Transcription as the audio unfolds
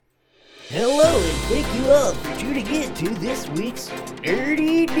Hello, and thank you all for tuning in to this week's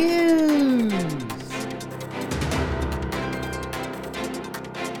Nerdy News.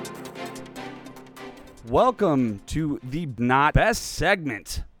 Welcome to the not best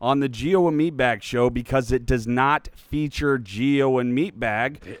segment on the Geo and Meatbag show because it does not feature Geo and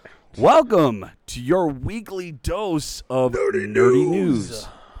Meatbag. Welcome to your weekly dose of nerdy news.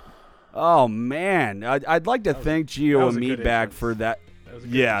 Oh, man. I'd like to thank Geo and Meatbag for that.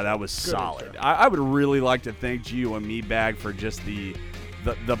 That was solid. I would really like to thank Geo and Meatbag for just the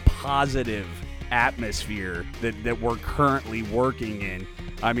positive atmosphere that we're currently working in.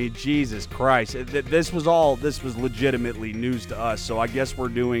 I mean, Jesus Christ. This was legitimately news to us, so I guess we're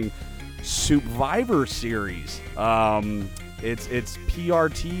doing Survivor Series. It's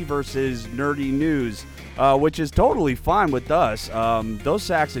PRT versus Nerdy News, which is totally fine with us. Those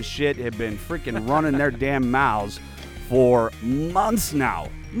sacks of shit have been freaking running their damn mouths for months now.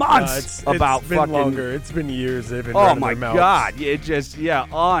 It's been longer. It's been years they've been running their mouths. Oh my God. It just,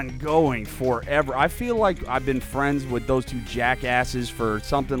 ongoing forever. I feel like I've been friends with those two jackasses for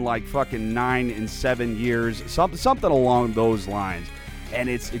something like fucking 9 and 7 years, something along those lines. And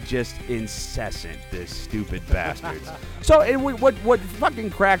it's just incessant, this stupid bastards. So what fucking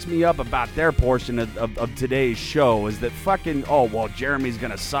cracks me up about their portion of today's show is that fucking, Jeremy's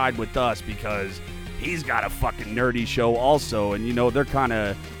going to side with us because he's got a fucking nerdy show also, and, they're kind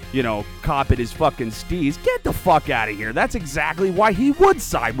of, copping his fucking steez. Get the fuck out of here. That's exactly why he would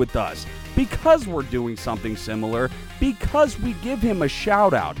side with us. Because we're doing something similar. Because we give him a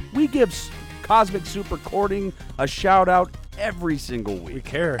shout-out. We give Cosmic Super Courting a shout-out every single week. We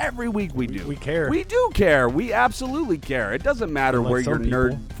care. Every week we do. We care. We do care. We absolutely care. It doesn't matter where your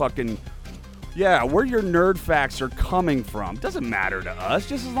nerd fucking... Yeah, where your nerd facts are coming from doesn't matter to us,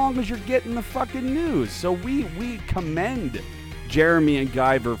 just as long as you're getting the fucking news. So we commend Jeremy and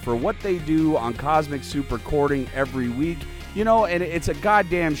Guyver for what they do on Cosmic Super Courting every week. And it's a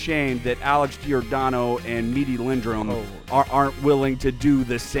goddamn shame that Alex Giordano and Meaty Lindrum aren't willing to do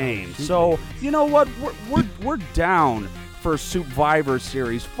the same. So, you know what? We're down for Survivor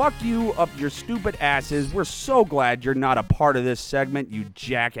Series. Fuck you up your stupid asses. We're so glad you're not a part of this segment, you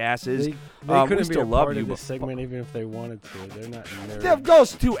jackasses. They couldn't be a part of this segment even if they wanted to. They're not nerds.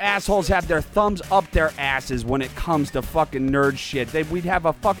 Those two assholes have their thumbs up their asses when it comes to fucking nerd shit. We'd have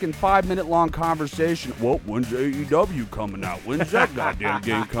a fucking 5-minute long conversation. Well, when's AEW coming out? When's that goddamn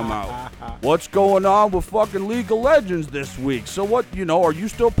game come out? What's going on with fucking League of Legends this week? So what, are you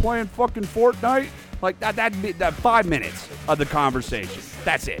still playing fucking Fortnite? Like, that'd be 5 minutes of the conversation.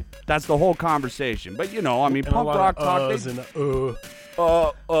 That's it. That's the whole conversation. But, punk rock talk.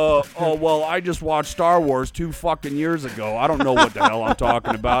 Well, I just watched Star Wars 2 fucking years ago. I don't know what the hell I'm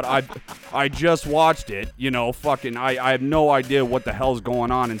talking about. I just watched it. I have no idea what the hell's going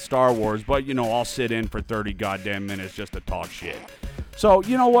on in Star Wars. But, I'll sit in for 30 goddamn minutes just to talk shit. So,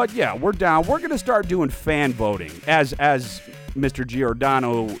 you know what? Yeah, we're down. We're going to start doing fan voting. As Mr.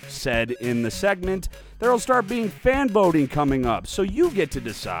 Giordano said in the segment, there'll start being fan voting coming up. So you get to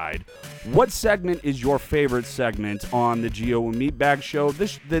decide what segment is your favorite segment on the Geo and Meatbag show.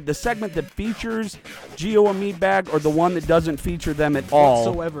 The segment that features Geo and Meatbag, or the one that doesn't feature them at all.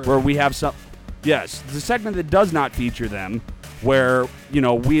 Whatsoever. Where we have some... Yes, the segment that does not feature them, where,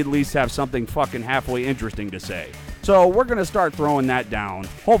 we at least have something fucking halfway interesting to say. So we're going to start throwing that down,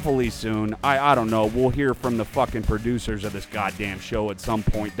 hopefully soon. I don't know. We'll hear from the fucking producers of this goddamn show at some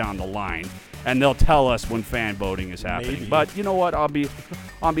point down the line, and they'll tell us when fan voting is happening. Maybe. But you know what? I'll be,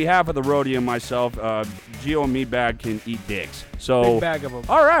 on behalf of the roadie and myself, Geo and Meatbag can eat dicks. So, big bag of them.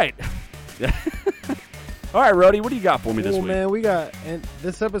 All right. All right, Roadie, what do do you got for me this week? Man, and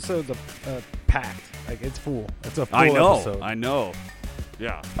this episode's packed. Like, it's full. It's a full episode. I know.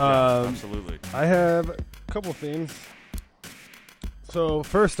 Yeah, absolutely. I have a couple things. So,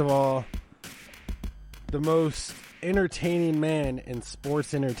 first of all, the most entertaining man in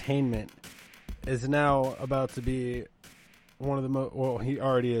sports entertainment is now about to be one of the most, well, he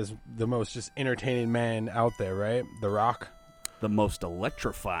already is the most just entertaining man out there, right? The Rock. The most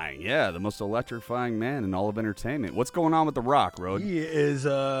electrifying, the most electrifying man in all of entertainment. What's going on with The Rock, Road? He is,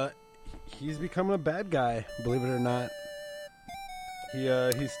 he's becoming a bad guy, believe it or not.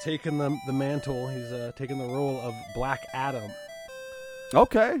 He's taken the mantle. He's taken the role of Black Adam.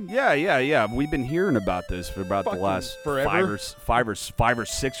 Okay, yeah. We've been hearing about this for about the last forever. five or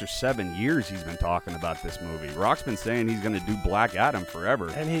 6 or 7 years. He's been talking about this movie. Rock's been saying he's going to do Black Adam forever.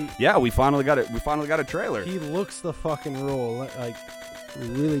 And we finally got it. We finally got a trailer. He looks the fucking role like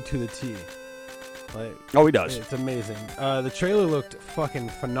really to the T. Like, he does. It's amazing. The trailer looked fucking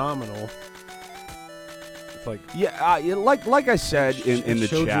phenomenal. like like I said in the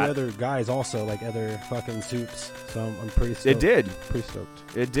showed chat, you other guys also, like other fucking suits. So I'm pretty stoked. it did. Pretty stoked.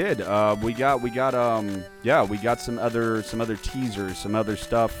 It did. We got some other teasers, some other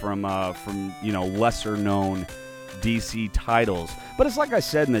stuff from lesser known DC titles. But it's like I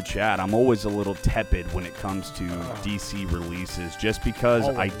said in the chat, I'm always a little tepid when it comes to DC releases, just because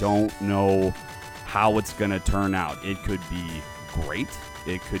I don't know how it's gonna turn out. It could be great.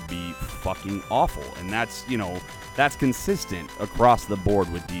 It could be fucking awful, and that's consistent across the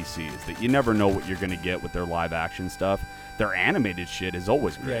board with DC, is that you never know what you're going to get with their live action stuff. Their animated shit is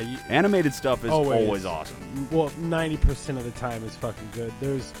always great. Yeah, animated stuff is always awesome. Well, 90% of the time is fucking good.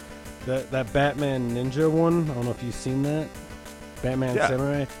 There's that Batman Ninja one. I don't know if you've seen that. Batman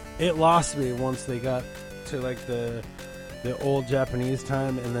Samurai. It lost me once they got to like the old Japanese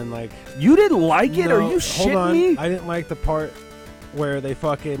time, and then like you didn't like it? No, Are you shitting me? I didn't like the part where they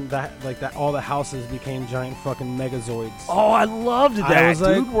fucking all the houses became giant fucking megazoids. Oh, I loved that, I was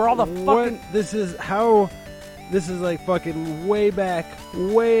dude. like, Where all the what? fucking This is like fucking way back,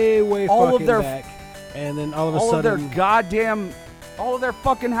 way all fucking of their back, and then all of a all of sudden, all of their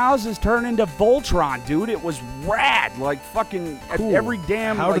fucking houses turned into Voltron, dude. It was rad. Like fucking Cool. every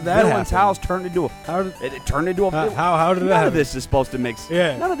damn How like did that villain's happen? house turned into a. how did It turned into a. how did that None of happen? this is supposed to make sense.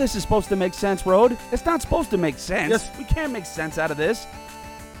 Yeah. None of this is supposed to make sense, Road. It's not supposed to make sense. Yes. We can't make sense out of this.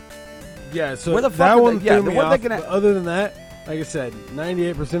 Yeah, so Where the fuck that are one they- yeah, threw me what are they off. gonna- But other than that, like I said,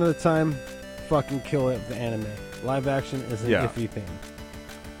 98% of the time, fucking kill it with the anime. Live action is an Yeah. iffy thing.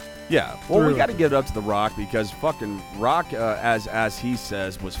 Yeah. Well, we True. got to give it up to The Rock, because fucking Rock, as he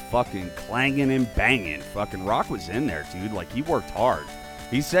says, was fucking clanging and banging. Fucking Rock was in there, dude. Like, he worked hard.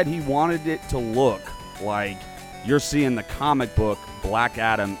 He said he wanted it to look like you're seeing the comic book Black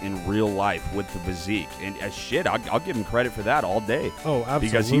Adam in real life with the physique. And shit, I'll give him credit for that all day. Oh, absolutely.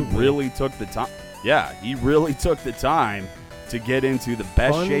 Because he really took the time. Yeah, he really took the time to get into the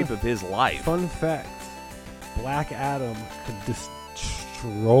best shape of his life. Fun fact: Black Adam could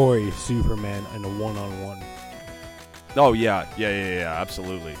destroy Superman in a one-on-one. Oh yeah,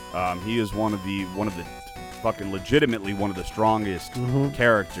 absolutely. He is one of the fucking legitimately one of the strongest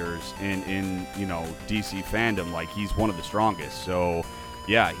characters in DC fandom. Like, he's one of the strongest. So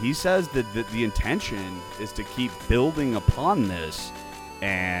yeah, he says that the intention is to keep building upon this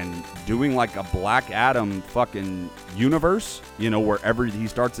and doing like a Black Adam fucking universe, wherever he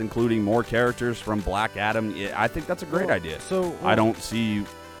starts including more characters from Black Adam. I think that's a great idea. So I don't see.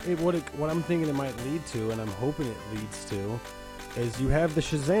 What I'm thinking it might lead to, and I'm hoping it leads to, is you have the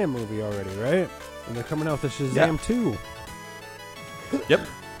Shazam movie already, right? And they're coming out with the Shazam 2. Yep.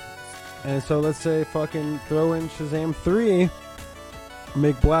 And so let's say fucking throw in Shazam 3,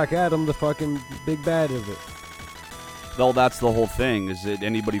 make Black Adam the fucking big bad of it. Well, that's the whole thing. Is that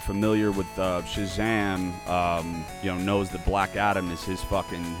anybody familiar with Shazam? Knows that Black Adam is his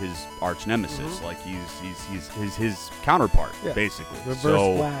arch nemesis. Like, he's his counterpart, basically. Reverse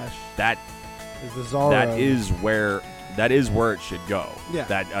so Flash that is the Zorro. that is where it should go. Yeah.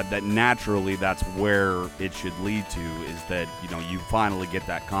 That naturally that's where it should lead to, is that you finally get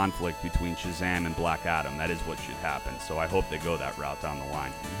that conflict between Shazam and Black Adam. That is what should happen. So I hope they go that route down the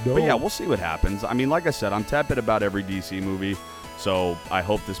line. No. But yeah, we'll see what happens. I mean, like I said, I'm tepid about every DC movie, so I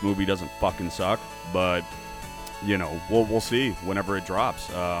hope this movie doesn't fucking suck. But we'll see whenever it drops.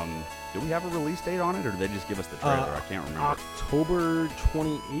 Do we have a release date on it, or did they just give us the trailer? I can't remember. October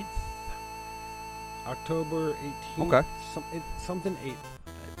 28th. October 18th. Okay. Something 8th.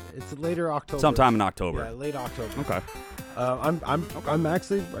 It's later October. Sometime in October. Yeah, late October. Okay. I'm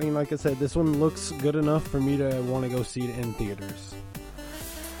actually, like I said, this one looks good enough for me to want to go see it in theaters.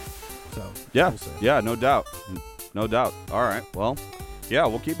 So Yeah, we'll see. yeah, no doubt. No doubt. All right, well, yeah,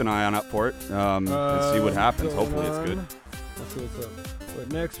 we'll keep an eye on for it and see what happens. going Hopefully it's good. on. Let's see what's up.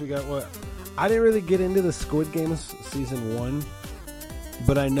 What next? We got what? I didn't really get into the Squid Games season 1,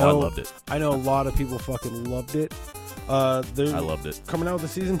 but I know I loved it. I know a lot of people fucking loved it. I They're loved it. coming out with the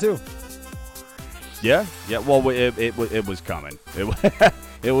season 2. Yeah, yeah. Well, it was coming.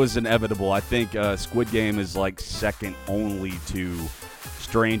 It was inevitable. I think Squid Game is like second only to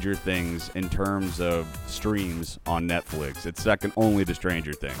Stranger Things in terms of streams on Netflix. It's second only to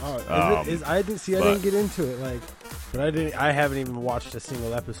Stranger Things. Oh, I didn't get into it, but I haven't even watched a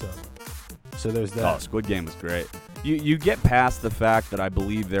single episode. So there's that. Oh, Squid Game was great. You get past the fact that I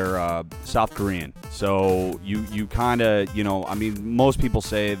believe they're South Korean. So you kind of, I mean, most people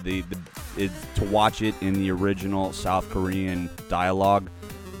say to watch it in the original South Korean dialogue.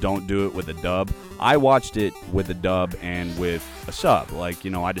 Don't do it with a dub. I watched it with a dub and with a sub.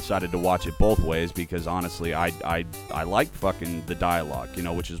 I decided to watch it both ways because honestly, I like fucking the dialogue,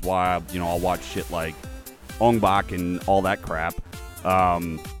 which is why I'll watch shit like Ong Bak and all that crap.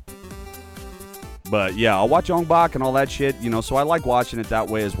 But yeah, I'll watch Ong Bak and all that shit, so I like watching it that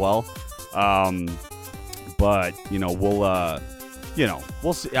way as well. But, we'll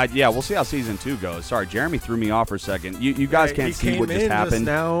see. We'll see how season 2 goes. Sorry, Jeremy threw me off for a second. You guys can't see what just happened.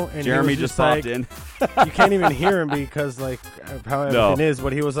 Now, and Jeremy just popped in. You can't even hear him because, like, of how everything is.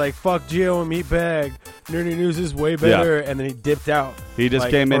 But he was like, "Fuck Gio and Meatbag. Nerdy News is way better." And then he dipped out. He just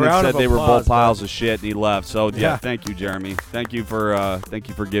came in and said they were both piles of shit, and he left. So yeah, thank you, Jeremy. Thank you for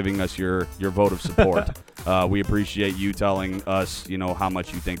giving us your vote of support. We appreciate you telling us, how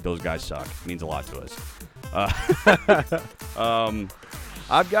much you think those guys suck. It means a lot to us.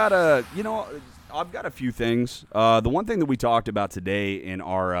 I've got a few things. The one thing that we talked about today in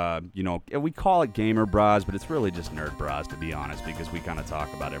our, we call it Gamer Bras, but it's really just Nerd Bras, to be honest, because we kind of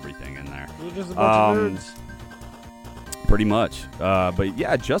talk about everything in there. We're just a bunch of nerds. Pretty much. But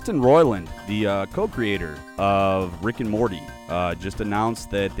yeah, Justin Roiland, the co-creator of Rick and Morty, just announced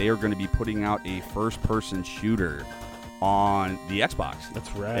that they are going to be putting out a first-person shooter on the Xbox.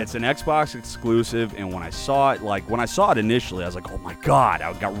 That's rad. It's an Xbox exclusive, and when I saw it initially, I was like, oh my god,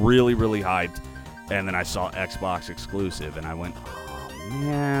 I got really, really hyped, and then I saw Xbox exclusive, and I went, oh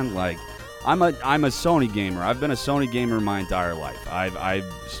man, like, I'm a Sony gamer. I've been a Sony gamer my entire life. I've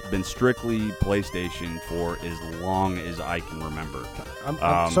been strictly PlayStation for as long as I can remember.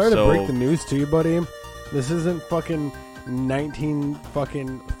 I'm sorry to break the news to you, buddy. This isn't fucking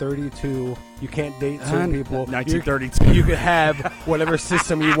 1932. You can't date certain people. 1932. You could have whatever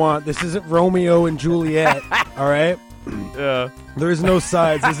system you want. This isn't Romeo and Juliet. All right. Yeah. There is no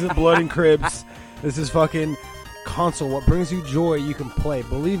sides. This isn't Blood and Cribs. This is fucking console. What brings you joy, you can play.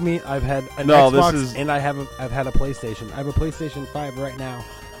 Believe me, I've had an Xbox and I've had a PlayStation. I have a PlayStation 5 right now,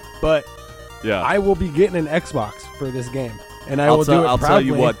 but yeah, I will be getting an Xbox for this game. And I will do it proudly. I'll tell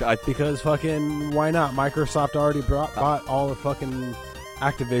you what, because fucking why not? Microsoft already bought all the fucking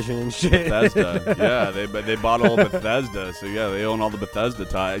Activision and shit. Bethesda, yeah, they bought all of Bethesda, so yeah, they own all the Bethesda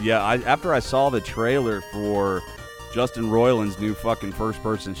ties. Yeah, after I saw the trailer for Justin Roiland's new fucking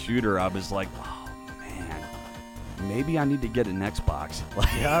first-person shooter, I was like, oh man, maybe I need to get an Xbox.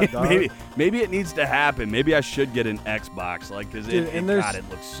 Like, yeah, dog. maybe it needs to happen. Maybe I should get an Xbox, like, because it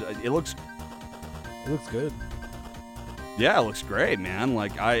looks good. Yeah, it looks great, man.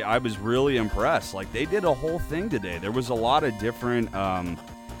 Like, I was really impressed. Like, they did a whole thing today. There was a lot of different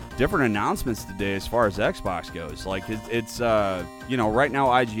announcements today as far as Xbox goes. Like, it's right now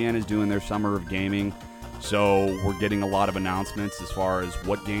IGN is doing their Summer of Gaming, so we're getting a lot of announcements as far as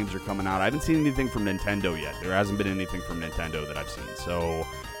what games are coming out. I haven't seen anything from Nintendo yet. There hasn't been anything from Nintendo that I've seen. So,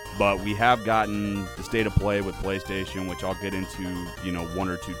 but we have gotten the State of Play with PlayStation, which I'll get into, one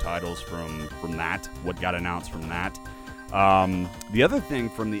or two titles from that, what got announced from that. The other thing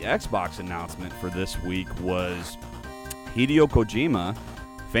from the Xbox announcement for this week was Hideo Kojima,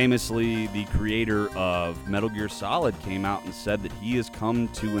 famously the creator of Metal Gear Solid, came out and said that he has come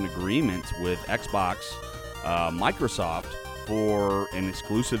to an agreement with Xbox, Microsoft, for an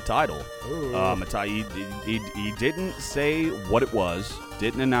exclusive title. He didn't say what it was,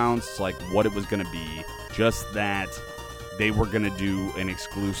 didn't announce like what it was going to be, just that they were going to do an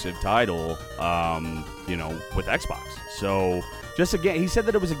exclusive title, with Xbox. So, just again, he said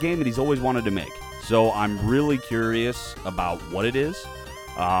that it was a game that he's always wanted to make. So, I'm really curious about what it is.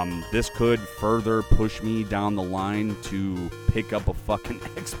 This could further push me down the line to pick up a fucking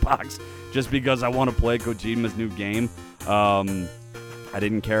Xbox just because I want to play Kojima's new game. I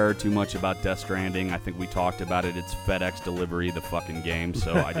didn't care too much about Death Stranding. I think we talked about it. It's FedEx delivery, the fucking game,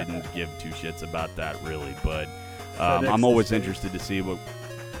 so I didn't give two shits about that, really. But I'm always interested to see what...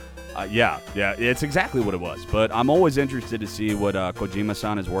 yeah, it's exactly what it was. But I'm always interested to see what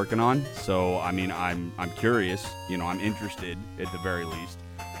Kojima-san is working on. So, I mean, I'm curious. I'm interested, at the very least,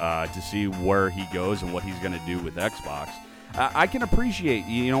 to see where he goes and what he's going to do with Xbox. I can appreciate,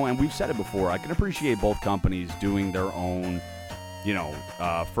 and we've said it before, I can appreciate both companies doing their own,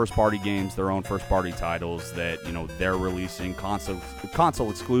 first-party games, their own first-party titles that, they're releasing, console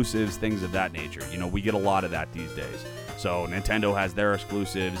exclusives, things of that nature. We get a lot of that these days. So Nintendo has their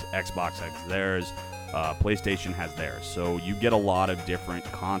exclusives, Xbox has theirs, PlayStation has theirs. So you get a lot of different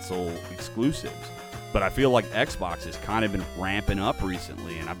console exclusives. But I feel like Xbox has kind of been ramping up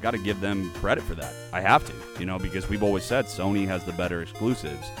recently, and I've got to give them credit for that. I have to, because we've always said Sony has the better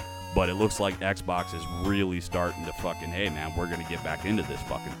exclusives. But it looks like Xbox is really starting to fucking, hey, man, we're going to get back into this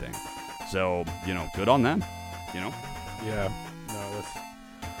fucking thing. So, good on them, Yeah. No,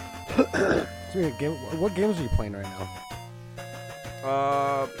 that's... What games are you playing right now?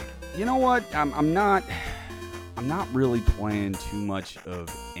 You know what? I'm I'm not really playing too much of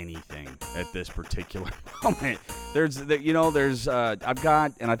anything at this particular moment. I've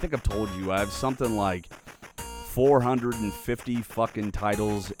got, and I think I've told you, I have something like 450 fucking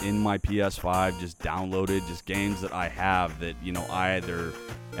titles in my PS5 just downloaded, just games that I have that,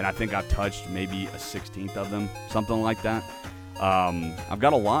 and I think I've touched maybe a 16th of them, something like that. I've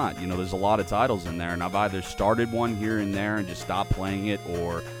got a lot, there's a lot of titles in there, and I've either started one here and there and just stopped playing it,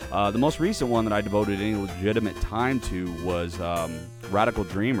 or the most recent one that I devoted any legitimate time to was Radical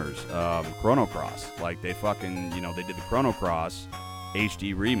Dreamers, Chrono Cross. Like, they fucking, they did the Chrono Cross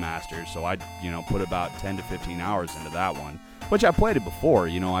HD remaster, so I, put about 10 to 15 hours into that one, which I played it before,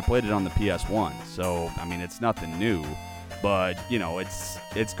 I played it on the PS1, so, I mean, it's nothing new. But,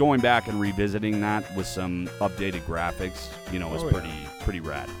 it's going back and revisiting that with some updated graphics, is pretty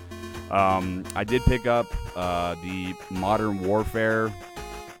rad. I did pick up the Modern Warfare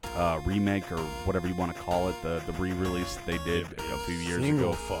remake, or whatever you want to call it, the re-release they did a few years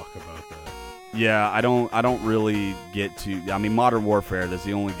ago. Fuck about that. Yeah, I don't really get to. I mean, Modern Warfare, that's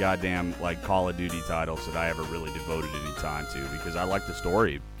the only goddamn Call of Duty titles that I ever really devoted any time to, because I like the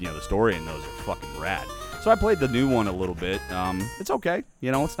story. The story in those are fucking rad. So I played the new one a little bit. It's okay.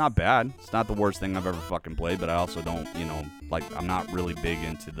 It's not bad. It's not the worst thing I've ever fucking played, but I also don't, I'm not really big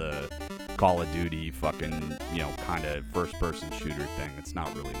into the Call of Duty fucking, kind of first-person shooter thing. It's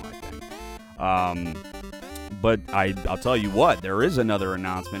not really my thing. But I'll tell you what, there is another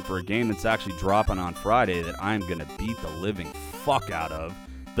announcement for a game that's actually dropping on Friday that I'm going to beat the living fuck out of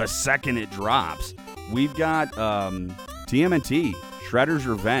the second it drops. We've got TMNT, Shredder's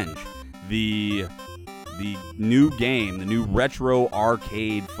Revenge, the new game, the new retro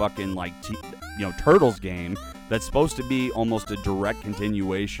arcade fucking Turtles game that's supposed to be almost a direct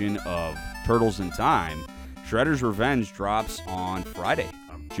continuation of Turtles in Time. Shredder's Revenge drops on Friday,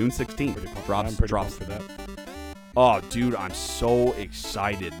 June 16th. Drops for that. Oh, dude, I'm so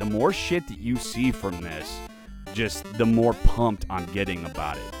excited. The more shit that you see from this, just the more pumped I'm getting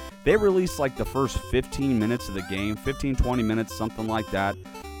about it. They released the first 15 minutes of the game, 15, 20 minutes, something like that.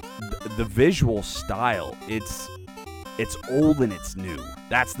 The visual style, it's old and it's new.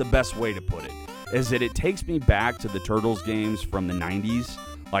 That's the best way to put it, is that it takes me back to the Turtles games from the 90s,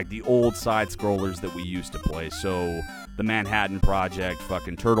 like the old side-scrollers that we used to play. So the Manhattan Project,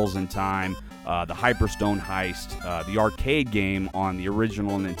 fucking Turtles in Time, the Hyperstone Heist, the arcade game on the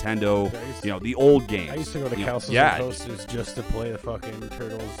original Nintendo, the old games. I used to go to Castles and Coasters just to play the fucking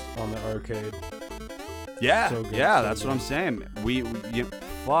Turtles on the arcade. Yeah, so good, yeah, so that's good. what I'm saying.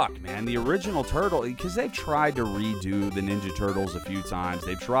 Fuck, man, the original Turtle, because they've tried to redo the Ninja Turtles a few times.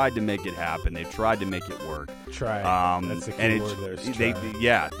 They've tried to make it happen. They've tried to make it work. Try. That's the key word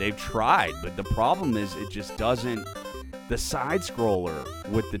there. They've tried, but the problem is it just doesn't. The side scroller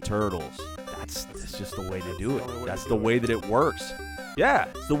with the Turtles, that's just the way to do it. That's the way that it works. Yeah,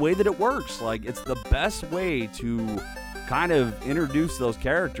 it's the way that it works. It's the best way to kind of introduce those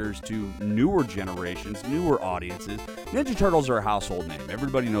characters to newer generations, newer audiences. Ninja Turtles are a household name.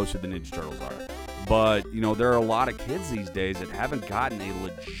 Everybody knows who the Ninja Turtles are. But, there are a lot of kids these days that haven't gotten a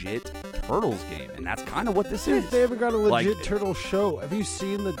legit Turtles game, and that's kind of what this is. They haven't got a legit Turtle show. Have you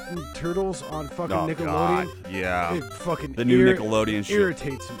seen the Turtles on fucking Nickelodeon? God, yeah. It fucking the new Nickelodeon shit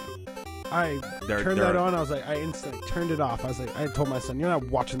irritates me. I turned that on. I instantly turned it off. I told my son, "You're not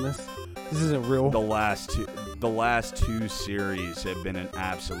watching this. This isn't real." The last two series have been an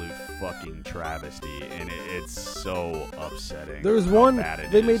absolute fucking travesty, and it's so upsetting. There was one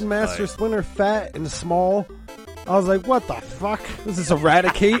they made Master Splinter fat and small. I was like, "What the fuck? This is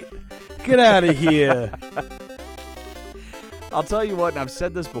Eradicate? Get out of here!" I'll tell you what, and I've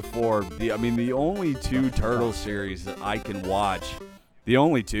said this before. The only two Turtles series that I can watch. The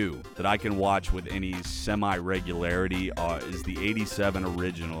only two that I can watch with any semi-regularity is the 87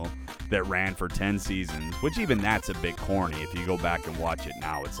 original that ran for 10 seasons, which even that's a bit corny. If you go back and watch it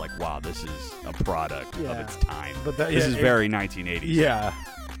now, it's like, wow, this is a product of its time. But this is very 1980s. Yeah.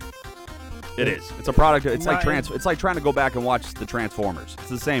 It is. It's a product. It's like trying to go back and watch the Transformers. It's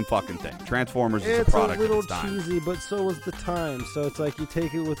the same fucking thing. Transformers is a product of its time. It's a little cheesy, but so was the time. So it's like you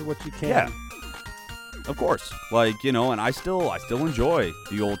take it with what you can. Yeah. Of course. And I still enjoy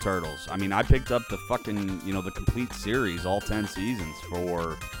the old Turtles. I picked up the fucking, the complete series, all 10 seasons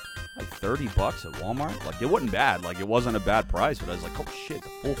for $30 at Walmart. It wasn't bad. It wasn't a bad price, but I was like, oh shit, the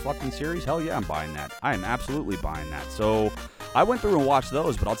full fucking series? Hell yeah, I'm buying that. I am absolutely buying that. So I went through and watched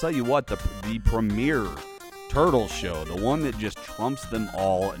those, but I'll tell you what, the premier Turtles show, the one that just trumps them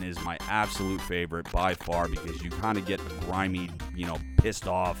all and is my absolute favorite by far, because you kind of get the grimy, pissed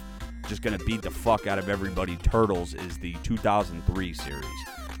off, just gonna beat the fuck out of everybody Turtles, is the 2003 series.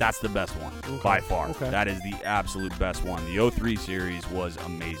 That's the best one, by far. That is the absolute best one. The 03 series was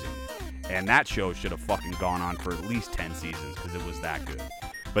amazing. And that show should have fucking gone on for at least 10 seasons because it was that good.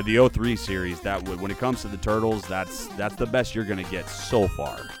 But the 03 series, when it comes to the Turtles, that's the best you're going to get so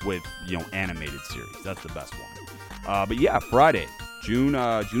far with, animated series. That's the best one. But yeah, Friday, June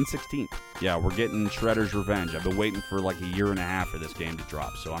 16th. Yeah, we're getting Shredder's Revenge. I've been waiting for like a year and a half for this game to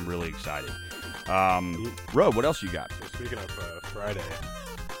drop, so I'm really excited. Rod, what else you got? So speaking of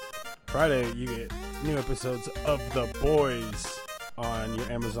Friday, you get new episodes of The Boys on your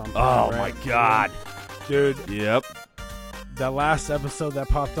Amazon Prime. Oh, my God. Dude. Yep. That last episode that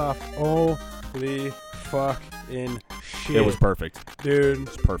popped off, holy fucking shit. It was perfect. Dude.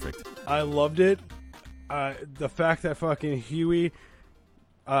 It's perfect. I loved it. The fact that fucking Huey...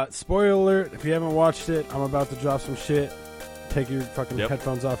 spoiler alert, if you haven't watched it, I'm about to drop some shit. Take your fucking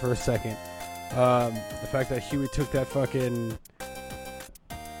headphones off for a second. The fact that Huey took that fucking...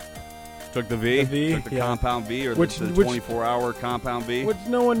 Took the V? Took the compound V or the 24-hour compound V? Which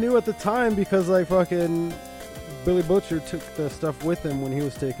no one knew at the time because, like, fucking Billy Butcher took the stuff with him when he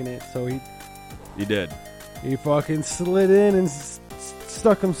was taking it. So he did. He fucking slid in and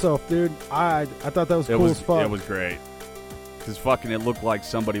stuck himself, dude. I thought that was cool as fuck. It was great. Because fucking it looked like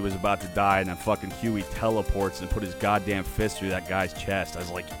somebody was about to die, and then fucking Huey teleports and put his goddamn fist through that guy's chest. I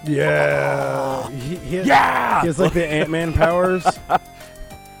was like, yeah. He has like the Ant-Man powers.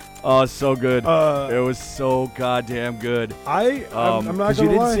 Oh, so good. It was so goddamn good. I'm not gonna lie. You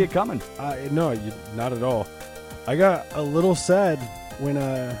didn't see it coming. No, not at all. I got a little sad when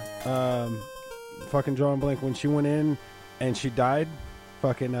fucking drawing blank when she went in and she died.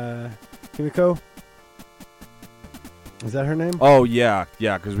 Fucking Kimiko. Is that her name? Oh yeah,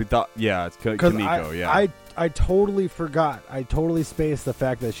 because we thought it's Kimiko. I totally forgot. I totally spaced the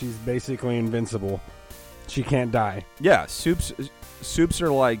fact that she's basically invincible. She can't die. Yeah, soups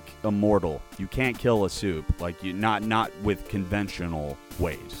are like immortal. You can't kill a soup. Like you not with conventional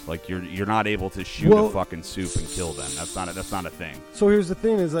ways. Like you're not able to shoot a fucking soup and kill them. That's not a thing. So here's the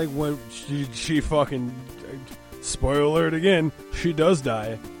thing: is like when she fucking spoiler alert again, she does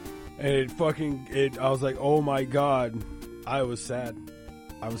die, and I was like, oh my god, I was sad.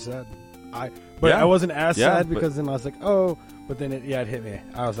 I wasn't as sad because then I was like, oh. But then it hit me.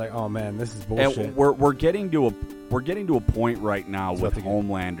 I was like, "Oh man, this is bullshit." And we're getting to a point right now with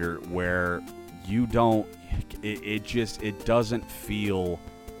Homelander where you don't. It doesn't feel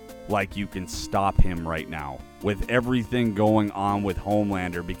like you can stop him right now with everything going on with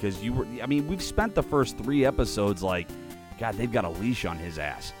Homelander because we've spent the first 3 episodes like, God, they've got a leash on his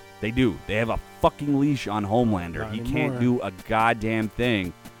ass. They do. They have a fucking leash on Homelander. Not he anymore. Can't do a goddamn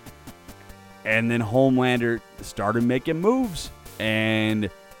thing. And then Homelander started making moves. And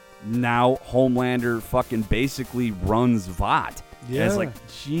now Homelander fucking basically runs Vought. Yeah. And it's like,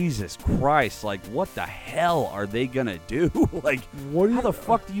 Jesus Christ. Like, what the hell are they going to do? Like, how the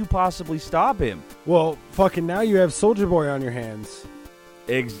fuck do you possibly stop him? Well, fucking now you have Soldier Boy on your hands.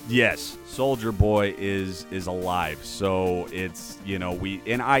 Yes, Soldier Boy is alive. So it's,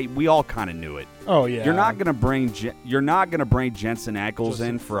 we all kind of knew it. Oh yeah. You're not gonna bring Jensen Ackles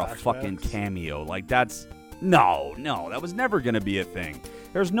in for a fucking cameo. Like that was never gonna be a thing.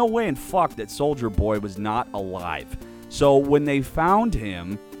 There's no way in fuck that Soldier Boy was not alive. So when they found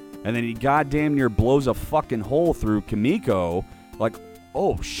him, and then he goddamn near blows a fucking hole through Kimiko, like,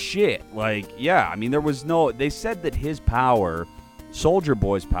 oh shit. Like, yeah, I mean they said that his power, Soldier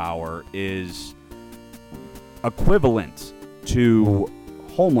Boy's power, is equivalent to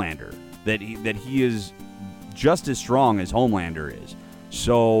Homelander. That he is just as strong as Homelander is.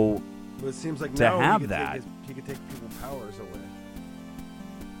 So but it seems like to now have he could take people's powers away.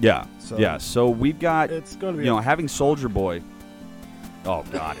 Yeah. So we've got it's gonna be having Soldier Boy. Oh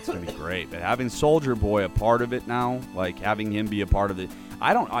God, it's gonna be great. But having Soldier Boy a part of it now, like having him be a part of it.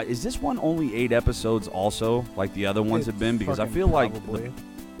 Is this one only 8 episodes also, like the other ones have been? Because I feel like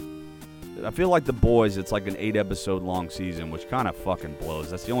The Boys, it's like an 8-episode long season, which kind of fucking blows.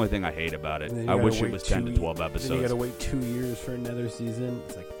 That's the only thing I hate about it. I wish it was 10 to 12 episodes. Then you gotta wait 2 years for another season.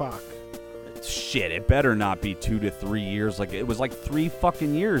 It's like, fuck. Shit, it better not be 2 to 3 years. Like it was like 3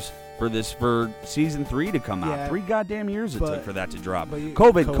 fucking years for season 3 to come out. 3 goddamn years it took for that to drop.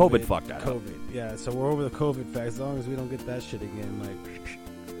 COVID fucked that up. Yeah, so we're over the COVID fact. As long as we don't get that shit again, like.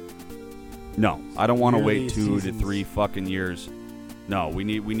 No, I don't want to wait 2 to 3 fucking years. No, we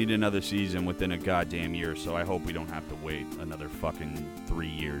need another season within a goddamn year. So I hope we don't have to wait another fucking 3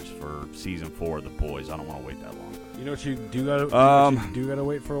 years for season 4 of The Boys. I don't want to wait that long. You know what you do gotta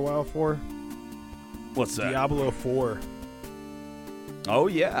wait for a while for? What's that? Diablo 4. Oh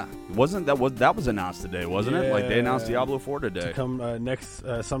yeah, that was announced today, wasn't it? Like they announced Diablo 4 today. To come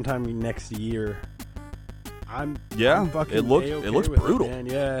sometime next year. I'm fucking it looks with brutal. Man.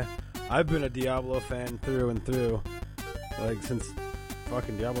 Yeah, I've been a Diablo fan through and through, like since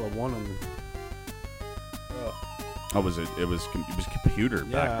fucking Diablo 1. It was computer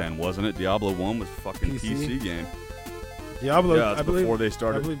back then, wasn't it? Diablo 1 was fucking PC game. Diablo, yeah, I believe, before they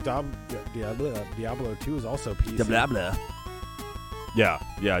started. I believe Diablo 2 is also PC. Blah, blah. Yeah.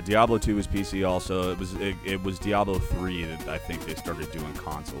 Diablo 2 was PC also. It was Diablo 3 that I think they started doing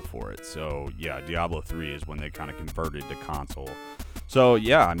console for it. So yeah, Diablo 3 is when they kind of converted to console. So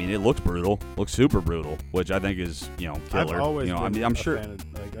yeah, I mean it looks brutal, looks super brutal, which I think is killer. I've always been I'm a sure. fan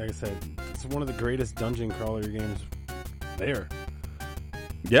of, like I said, it's one of the greatest dungeon crawler games there.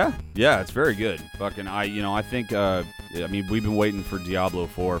 Yeah, it's very good. Fucking I think we've been waiting for Diablo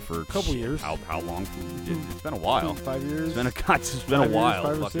 4 for a couple years. How long? It's been a while. 5 years. It's been a while.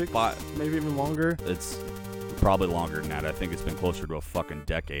 5 or 6, maybe even longer. It's probably longer than that. I think it's been closer to a fucking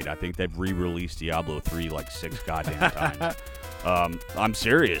decade. I think they've re-released Diablo 3 like 6 goddamn times. I'm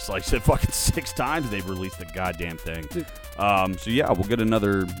serious. Like I said, fucking 6 times they've released the goddamn thing. So yeah, we'll get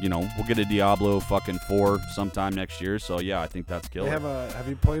another. We'll get a Diablo fucking 4 sometime next year. So yeah, I think that's killer. Have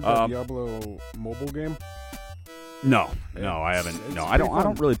you played the Diablo mobile game? No, I haven't. No, I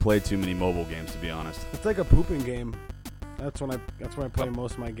don't really play too many mobile games, to be honest. It's like a pooping game. That's when I play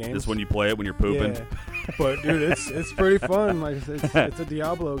most of my games. This when you play it when you're pooping. Yeah. But dude, it's pretty fun. Like it's a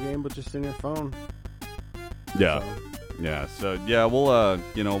Diablo game, but just in your phone. Yeah. So. Yeah, so yeah,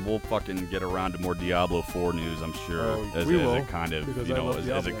 we'll fucking get around to more Diablo 4 news, I'm sure, as it kind of,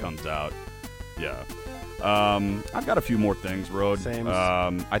 as it comes out. Yeah. I've got a few more things, Rode. Same.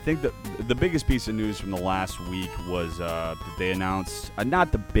 I think that the biggest piece of news from the last week was that they announced,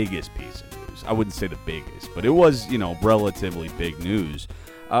 not the biggest piece of news, I wouldn't say the biggest, but it was, relatively big news.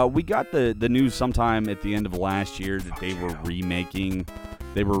 We got the news sometime at the end of last year that they were remaking,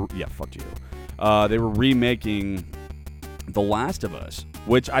 they were remaking The Last of Us,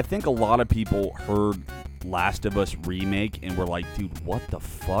 which I think a lot of people heard Last of Us remake and were like, dude, what the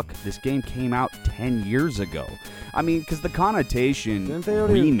fuck? This game came out 10 years ago. I mean, because the connotation Didn't they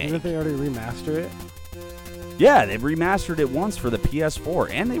already remaster it? Yeah, they've remastered it once for the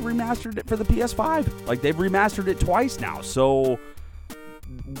PS4, and they remastered it for the PS5. Like, they've remastered it twice now. So,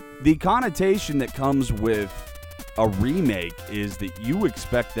 the connotation that comes with a remake is that you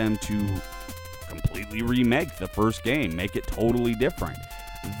expect them to completely remake the first game, make it totally different.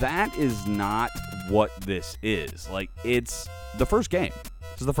 That is not what this is. Like, it's the first game.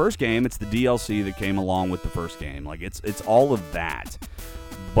 This is the first game. It's the DLC that came along with the first game. Like, it's all of that.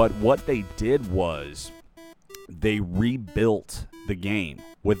 But what they did was they rebuilt the game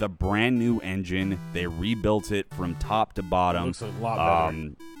with a brand new engine. They rebuilt it from top to bottom. It looks a lot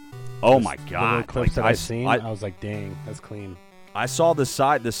better. Oh my god! The clips that I've seen, I was like, dang, that's clean. I saw the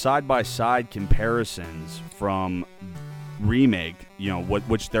side-by-side comparisons from remake,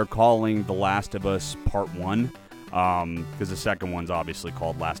 which they're calling The Last of Us Part 1, because the second one's obviously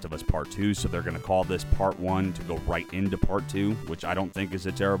called Last of Us Part 2, so they're going to call this Part 1 to go right into Part 2, which I don't think is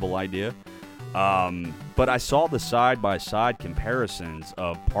a terrible idea. But I saw the side-by-side comparisons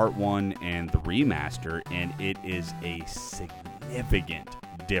of Part 1 and the remaster, and it is a significant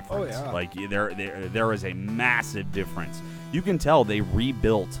difference. Oh, yeah. Like, there is a massive difference. You can tell they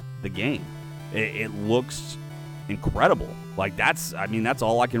rebuilt the game. It looks incredible. Like, that's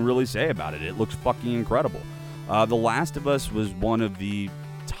all I can really say about it. It looks fucking incredible. The Last of Us was one of the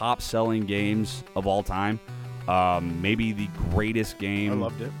top-selling games of all time. Maybe the greatest game. I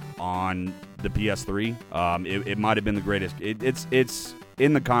loved it. On the PS3. It might have been the greatest. It's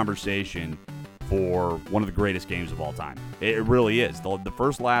in the conversation for one of the greatest games of all time. It really is. The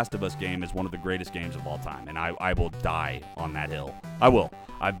first Last of Us game is one of the greatest games of all time, and I will die on that hill. I will.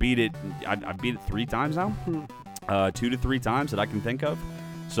 I beat it 3 times now. 2 to 3 times that I can think of.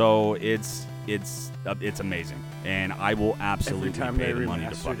 So it's amazing, and I will absolutely pay the money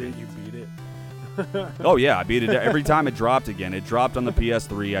to fucking it. You beat it. Oh yeah, I beat it every time it dropped again. It dropped on the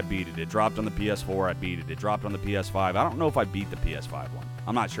PS3, I beat it. It dropped on the PS4, I beat it. It dropped on the PS5. I don't know if I beat the PS5 one.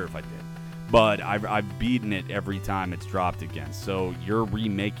 I'm not sure if I did. But I've beaten it every time it's dropped again. So you're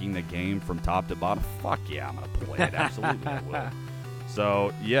remaking the game from top to bottom? Fuck yeah, I'm going to play it. Absolutely, I will.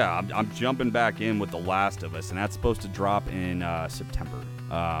 So, yeah, I'm jumping back in with The Last of Us, and that's supposed to drop in September,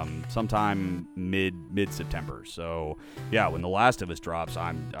 sometime mid-September. So, yeah, when The Last of Us drops,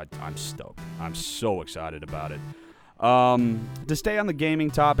 I'm stoked. I'm so excited about it. To stay on the gaming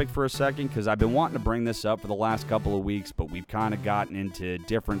topic for a second, because I've been wanting to bring this up for the last couple of weeks, but we've kind of gotten into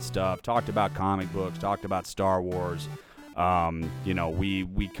different stuff, talked about comic books, talked about Star Wars. You know,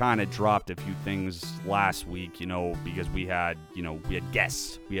 we kind of dropped a few things last week, you know, because we had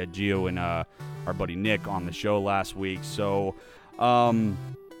guests. We had Gio and our buddy Nick on the show last week. So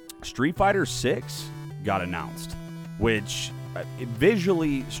Street Fighter 6 got announced, which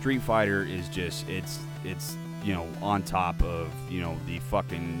visually Street Fighter is just it's you know, on top of, you know, the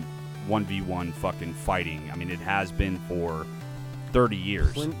fucking 1v1 fucking fighting. I mean, it has been for 30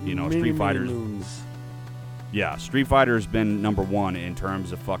 years. You know, Street Fighter's yeah, Street Fighter's been number one in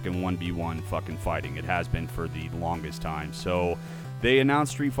terms of fucking 1v1 fucking fighting. It has been for the longest time. So they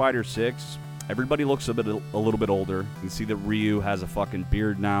announced Street Fighter 6. Everybody looks a little bit older. You can see that Ryu has a fucking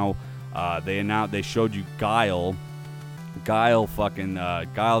beard now. They showed you Guile. Guile's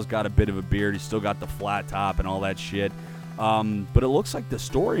got a bit of a beard. He's still got the flat top and all that shit. But it looks like the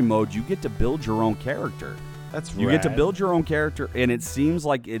story mode, you get to build your own character. That's You rad. get to build your own character, and it seems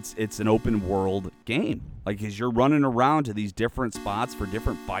like it's an open world game. Like, as you're running around to these different spots for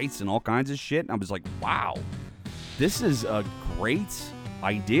different fights and all kinds of shit, and I was like, wow, this is a great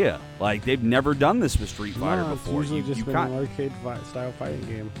idea. Like, they've never done this with Street Fighter before. It's usually just been an arcade style fighting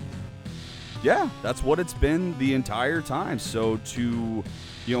game. Yeah, that's what it's been the entire time. So to,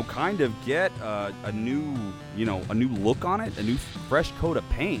 you know, kind of get a new look on it, a new fresh coat of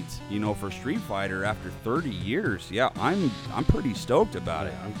paint, you know, for Street Fighter after 30 years. Yeah, I'm pretty stoked about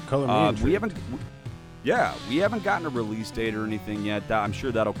it. We haven't gotten a release date or anything yet. I'm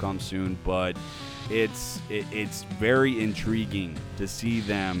sure that'll come soon, but it's very intriguing to see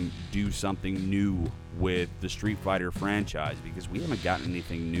them do something new with the Street Fighter franchise, because we haven't gotten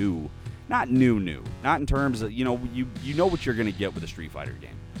anything new. Not new. Not in terms of, you know what you're going to get with a Street Fighter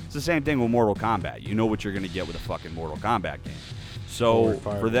game. It's the same thing with Mortal Kombat. You know what you're going to get with a fucking Mortal Kombat game. So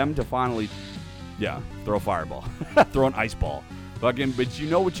for them to finally, throw a fireball, throw an ice ball, fucking, but you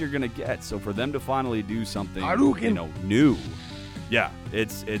know what you're going to get. So for them to finally do something, you know, new. Yeah,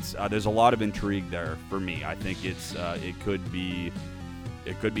 it's there's a lot of intrigue there for me. I think it could be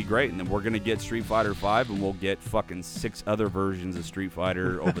great, and then we're gonna get Street Fighter 5, and we'll get fucking 6 other versions of Street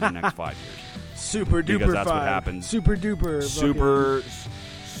Fighter over the next 5 years. Super Because duper that's 5. what happens. Super duper. Super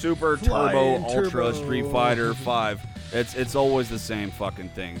Flying turbo ultra turbo. Street Fighter 5. It's always the same fucking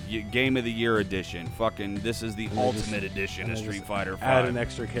thing. Game of the Year edition. Fucking, this is the ultimate edition of Street Fighter 5. Add an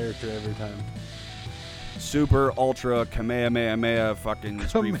extra character every time. Super ultra Kamehameha fucking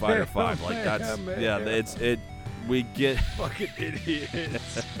Street Fighter 5. Like, that's we get Fucking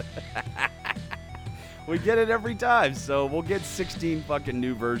idiots. we get it every time. So we'll get 16 fucking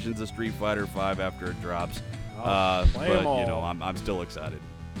new versions of Street Fighter 5 after it drops. Play But 'em all. you know, I'm still excited.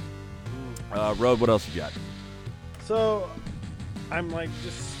 Road, what else you got? So, I'm like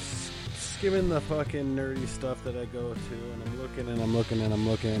just skimming the fucking nerdy stuff that I go to, and I'm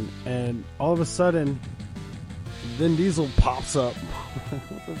looking, and all of a sudden, Vin Diesel pops up.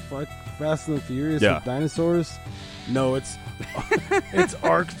 What the fuck? Fast and the Furious with dinosaurs? No, it's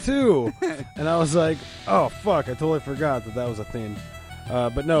Arc 2. And I was like, oh fuck, I totally forgot that was a thing.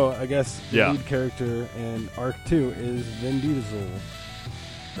 But no, I guess the lead character in Arc 2 is Vin Diesel.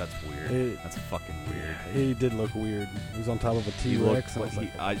 That's weird. That's fucking weird. He did look weird. He was on top of a T-Rex.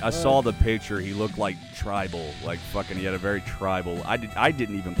 I saw the picture. He looked like tribal. Like fucking, he had a very tribal. I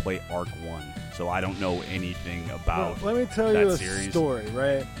didn't even play Arc 1, so I don't know anything about Let me tell you a series. story,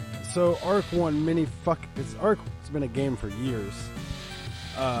 right? So Arc 1 it's been a game for years.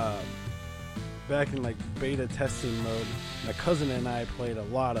 Back in like beta testing mode, my cousin and I played a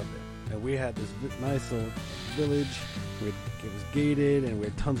lot of it, and we had this nice little village. It was gated, and we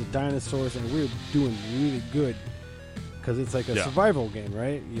had tons of dinosaurs, and we were doing really good because it's like a survival game,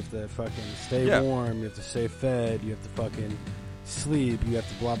 right? You have to fucking stay warm, you have to stay fed, you have to fucking sleep, you have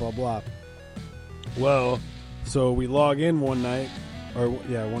to blah blah blah. Well, so we log in one night,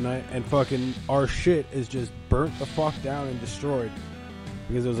 and fucking our shit is just burnt the fuck down and destroyed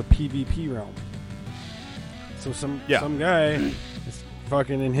because it was a PvP realm. So some guy,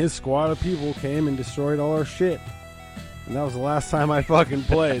 fucking in his squad of people, came and destroyed all our shit. And that was the last time I fucking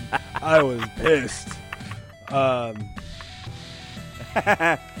played. I was pissed. But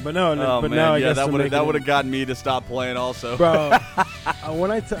no, now I guess that would have gotten me to stop playing also. Bro,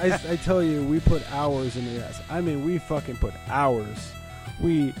 when I tell you we put hours into this, I mean we fucking put hours.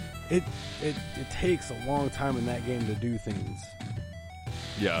 It takes a long time in that game to do things.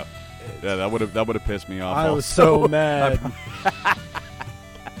 Yeah, that would have pissed me off. I was so mad.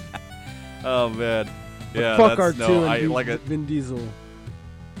 Oh man. Yeah, fuck R2 and Vin Diesel.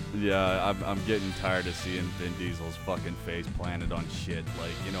 Yeah, I'm getting tired of seeing Vin Diesel's fucking face planted on shit.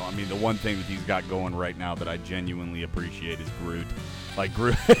 Like, you know, I mean, the one thing that he's got going right now that I genuinely appreciate is Groot. Like,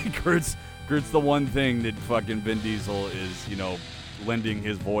 Groot's Groot's the one thing that fucking Vin Diesel is, lending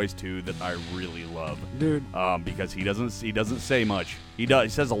his voice to that I really love, dude. Because he doesn't say much. He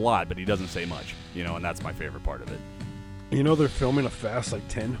says a lot, but he doesn't say much. And that's my favorite part of it. They're filming a Fast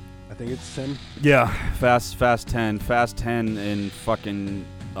 10. I think it's 10. Yeah, Fast 10, and fucking.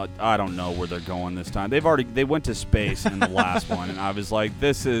 I don't know where they're going this time. They went to space in the last one, and I was like,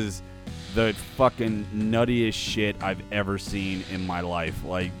 this is the fucking nuttiest shit I've ever seen in my life.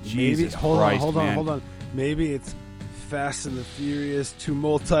 Like, Jesus Christ, man. Hold on. Maybe it's Fast and the Furious 2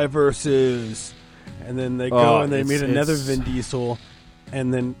 multiverses, and then they go and they meet another Vin Diesel,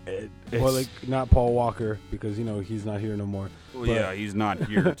 and then not Paul Walker, because he's not here no more. Well, yeah, he's not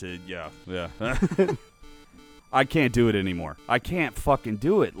here to yeah. I can't do it anymore. I can't fucking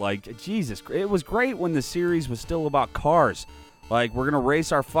do it. Like, Jesus, it was great when the series was still about cars. Like, we're gonna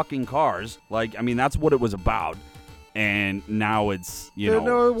race our fucking cars. Like, I mean, that's what it was about. And now it's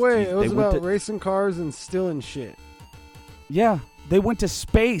no way. It was about racing cars and stealing shit. Yeah, they went to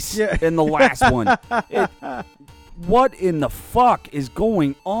space in the last one. What in the fuck is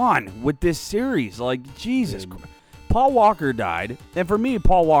going on with this series? Like, Jesus Christ. Paul Walker died, and for me,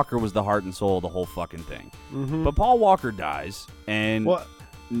 Paul Walker was the heart and soul of the whole fucking thing. Mm-hmm. But Paul Walker dies, and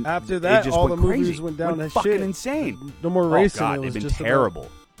after that, all the movies went down to fucking shit. insane. No more racing. Oh God, it was they've been just terrible.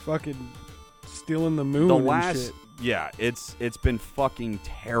 Fucking stealing the moon. The and last, shit. yeah, it's been fucking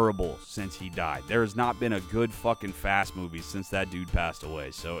terrible since he died. There has not been a good fucking Fast movie since that dude passed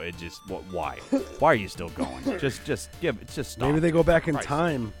away. So it just, why? Why are you still going? Just stop. Maybe they go back in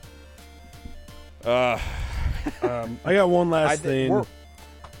time. I got one last thing.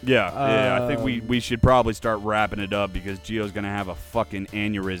 I think we should probably start wrapping it up because Gio's going to have a fucking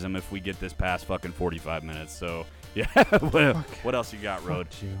aneurysm if we get this past fucking 45 minutes. So, yeah. What else you got, Rode?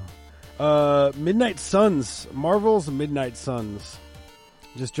 Midnight Suns. Marvel's Midnight Suns.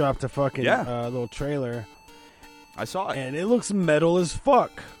 Just dropped a fucking little trailer. I saw it. And it looks metal as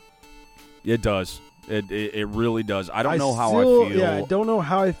fuck. It does. It really does. I don't know how I feel. Yeah, I don't know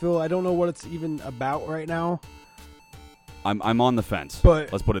how I feel. I don't know what it's even about right now. I'm on the fence.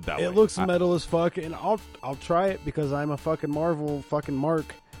 But let's put it that way. It looks metal as fuck, and I'll try it because I'm a fucking Marvel fucking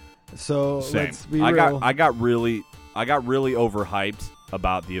mark. So same. Let's be real. I got really overhyped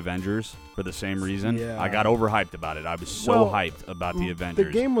about the Avengers for the same reason. Yeah. I got overhyped about it. I was so hyped about the Avengers.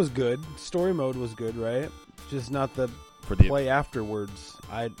 The game was good. Story mode was good, right? Just not the play afterwards.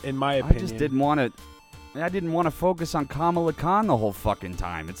 In my opinion, I just didn't want to. I didn't want to focus on Kamala Khan the whole fucking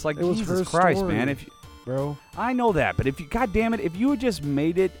time. It's like, Jesus Christ, story, man. Bro, I know that, but goddamn it, if you had just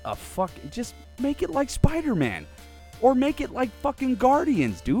made it just make it like Spider-Man. Or make it like fucking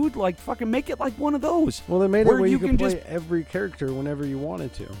Guardians, dude. Like, fucking make it like one of those. Well, they made it where you can play every character whenever you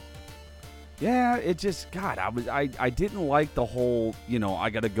wanted to. Yeah, it just, God, I didn't like the whole, I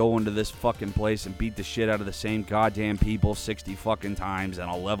got to go into this fucking place and beat the shit out of the same goddamn people 60 fucking times, and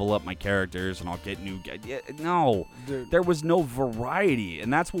I'll level up my characters, and I'll get new... No, there was no variety,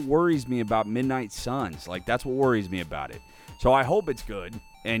 and that's what worries me about Midnight Suns. Like, that's what worries me about it. So I hope it's good,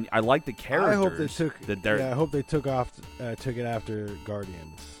 and I like the characters. I hope they took it after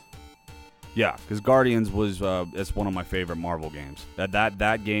Guardians. Yeah, because Guardians was it's one of my favorite Marvel games.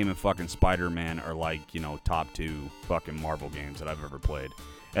 That game and fucking Spider-Man are like, top 2 fucking Marvel games that I've ever played.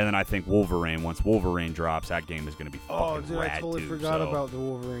 And then I think Wolverine, once Wolverine drops, that game is going to be fucking rad, I totally forgot about the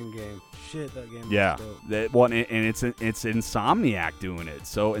Wolverine game. Shit, that game was dope. And it's Insomniac doing it.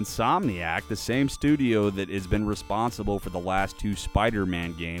 So Insomniac, the same studio that has been responsible for the last 2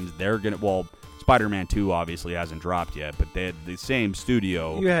 Spider-Man games, they're going to, Spider-Man 2 obviously hasn't dropped yet, but they had the same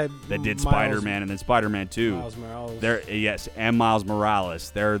studio that did Spider-Man and then Spider-Man 2. Miles Morales. And Miles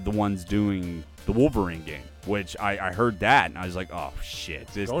Morales. They're the ones doing the Wolverine game, which I heard that, and I was like, oh, shit,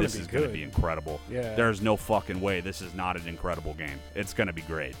 this is going to be incredible. Yeah. There's no fucking way this is not an incredible game. It's going to be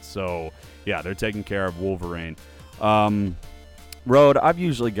great. So, yeah, they're taking care of Wolverine. Road, I've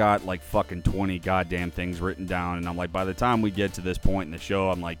usually got like fucking 20 goddamn things written down, and I'm like, by the time we get to this point in the show,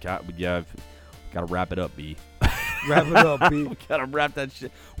 I'm like, yeah, gotta wrap it up, B. Wrap it up, B. We gotta wrap that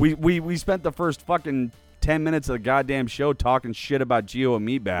shit. We spent the first fucking 10 minutes of the goddamn show talking shit about Gio and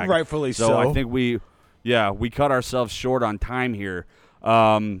Meatbag. Rightfully so. I think we cut ourselves short on time here.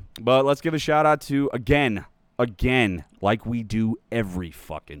 But let's give a shout out to, again, like we do every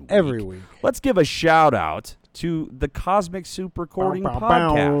fucking week. Every week. Let's give a shout out to the Cosmic Soup Recording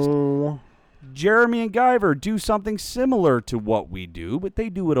Podcast. Jeremy and Guyver do something similar to what we do, but they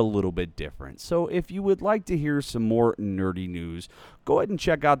do it a little bit different. So if you would like to hear some more nerdy news, go ahead and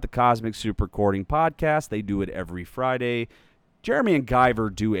check out the Cosmic Soup Recording Podcast. They do it every Friday. Jeremy and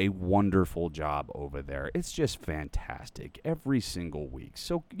Guyver do a wonderful job over there. It's just fantastic every single week.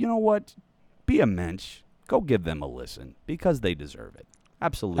 So you know what? be a mensch. Go give them a listen because they deserve it.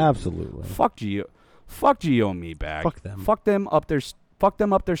 Absolutely. Absolutely. Fuck Geo and Meatbag. Fuck them. Fuck them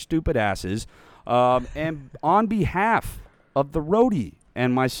up their stupid asses. And on behalf of the roadie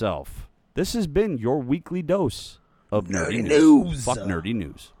and myself, this has been your weekly dose of nerdy news. Fuck nerdy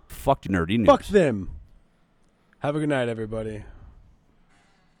news. Fuck nerdy news. Fuck them. Have a good night, everybody.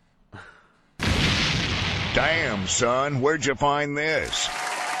 Damn, son, where'd you find this?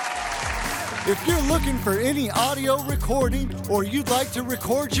 If you're looking for any audio recording or you'd like to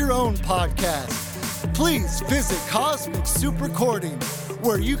record your own podcast, please visit Cosmic Soup Recording,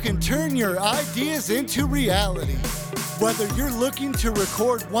 where you can turn your ideas into reality. Whether you're looking to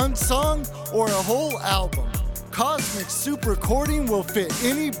record one song or a whole album, Cosmic Soup Recording will fit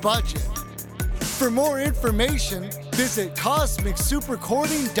any budget. For more information, visit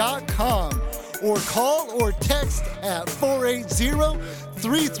CosmicSoupreCording.com or call or text at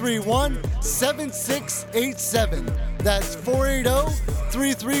 480-331-7687. That's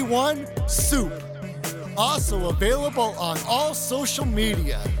 480-331-SOUP. Also available on all social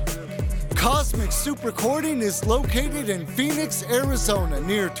media. Cosmic Soup Recording is located in Phoenix, Arizona,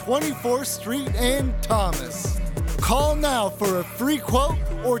 near 24th Street and Thomas. Call now for a free quote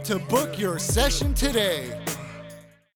or to book your session today.